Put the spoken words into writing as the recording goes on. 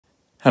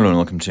Hello and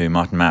welcome to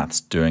Martin Maths,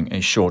 doing a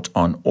short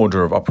on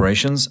order of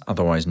operations,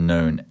 otherwise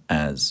known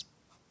as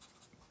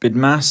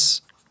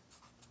BIDMAS,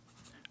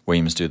 where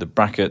you must do the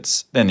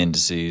brackets, then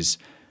indices,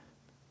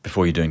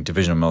 before you're doing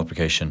division or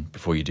multiplication,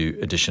 before you do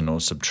addition or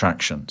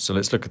subtraction. So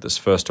let's look at this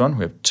first one.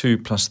 We have 2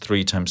 plus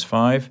 3 times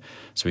 5,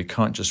 so we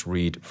can't just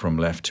read from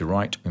left to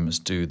right. We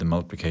must do the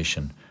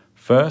multiplication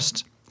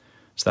first.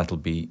 So that'll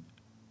be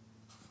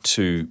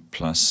 2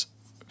 plus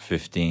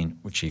 15,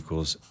 which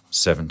equals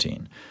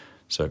 17.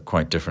 So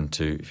quite different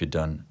to if you'd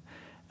done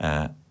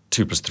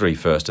 2 plus 3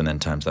 first and then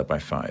times that by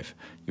 5.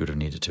 You would have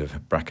needed to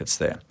have brackets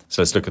there.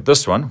 So let's look at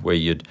this one where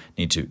you'd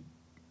need to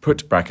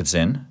put brackets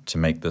in to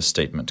make this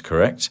statement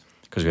correct,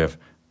 because we have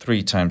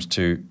 3 times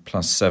 2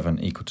 plus 7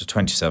 equal to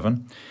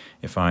 27.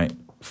 If I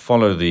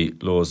follow the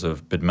laws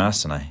of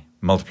BIDMAS and I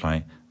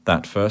multiply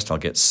that first, I'll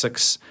get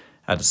 6.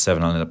 Add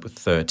 7, I'll end up with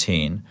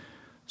 13.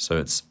 So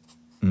it's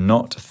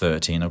not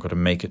 13. I've got to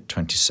make it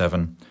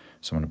 27.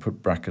 So I'm going to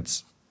put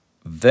brackets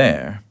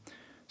there.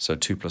 So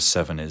 2 plus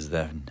 7 is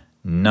then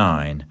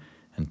 9,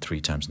 and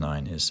 3 times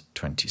 9 is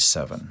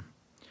 27.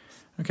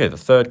 Okay, the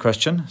third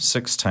question,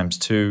 6 times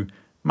 2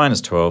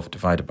 minus 12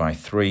 divided by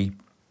 3.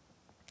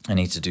 I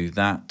need to do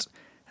that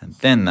and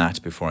then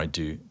that before I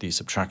do the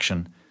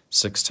subtraction.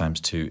 6 times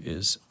 2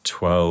 is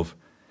 12.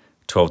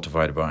 12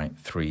 divided by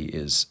 3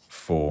 is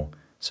 4.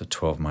 So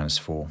 12 minus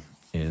 4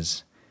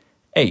 is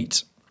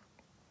 8.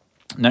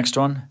 Next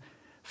one,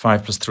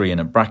 5 plus 3 in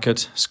a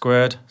bracket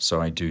squared. So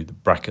I do the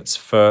brackets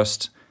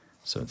first.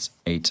 So it's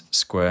 8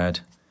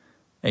 squared.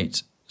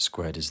 8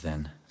 squared is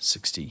then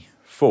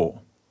 64.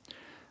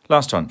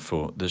 Last one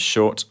for this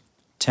short,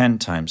 10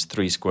 times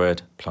 3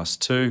 squared plus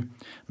 2.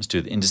 Let's do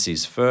the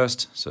indices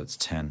first. So it's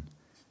 10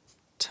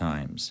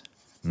 times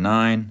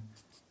 9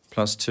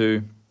 plus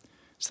 2.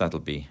 So that'll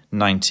be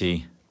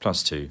 90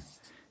 plus 2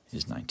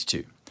 is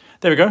 92.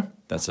 There we go.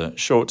 That's a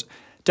short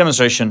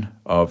demonstration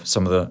of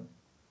some of the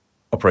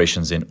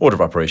operations in order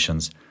of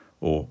operations,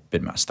 or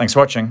BIDMAS. Thanks for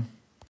watching.